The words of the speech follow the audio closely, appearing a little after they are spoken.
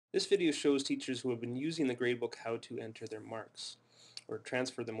This video shows teachers who have been using the gradebook how to enter their marks or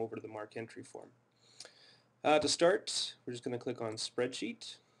transfer them over to the mark entry form. To start, we're just going to click on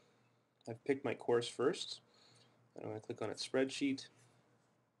Spreadsheet. I've picked my course first. I'm going to click on its spreadsheet.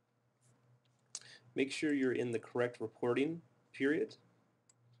 Make sure you're in the correct reporting period.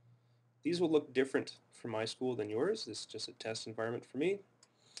 These will look different for my school than yours. This is just a test environment for me.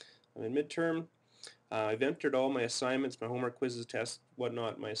 I'm in midterm. I've entered all my assignments, my homework, quizzes, tests,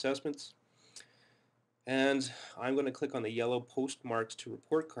 whatnot, my assessments. And I'm going to click on the yellow Post Marks to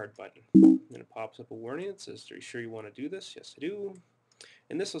Report Card button. And it pops up a warning. It says, are you sure you want to do this? Yes, I do.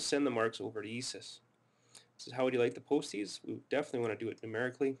 And this will send the marks over to ESIS. This is how would you like to post these? We definitely want to do it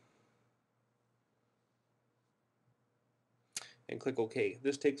numerically. And click OK.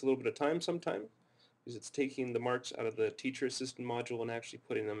 This takes a little bit of time sometimes because it's taking the marks out of the teacher assistant module and actually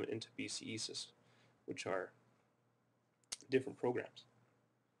putting them into BC ESIS, which are different programs.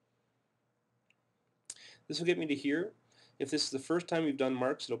 This will get me to here. If this is the first time you've done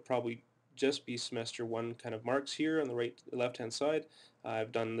marks, it'll probably just be semester 1 kind of marks here on the left hand side.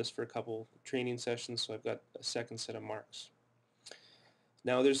 I've done this for a couple training sessions, so I've got a second set of marks.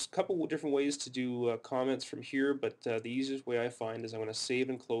 Now there's a couple different ways to do comments from here, but the easiest way I find is I'm going to save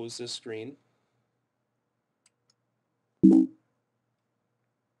and close this screen. It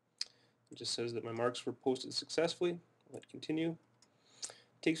just says that my marks were posted successfully. Let continue.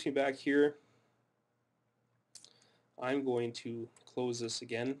 Takes me back here. I'm going to close this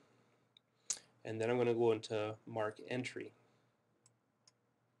again, and then I'm going to go into mark entry.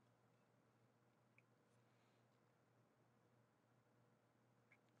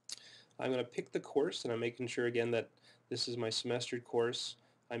 I'm going to pick the course, and I'm making sure again that this is my semester course.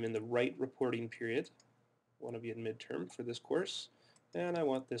 I'm in the right reporting period. I want to be in midterm for this course, and I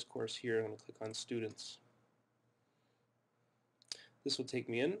want this course here. I'm going to click on students. This will take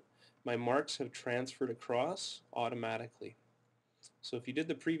me in. My marks have transferred across automatically. So if you did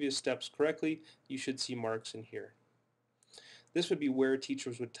the previous steps correctly, you should see marks in here. This would be where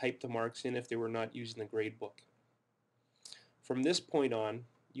teachers would type the marks in if they were not using the gradebook. From this point on,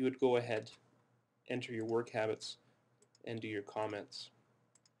 you would go ahead, enter your work habits, and do your comments.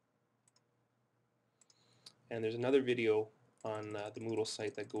 And there's another video on the Moodle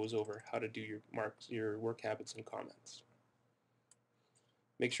site that goes over how to do your marks, your work habits and comments.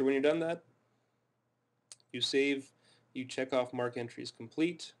 Make sure when you're done that, you save, you check off mark entries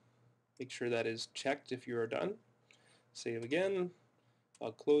complete. Make sure that is checked if you are done. Save again.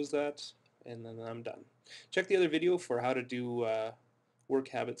 I'll close that, and then I'm done. Check the other video for how to do work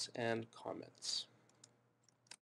habits and comments.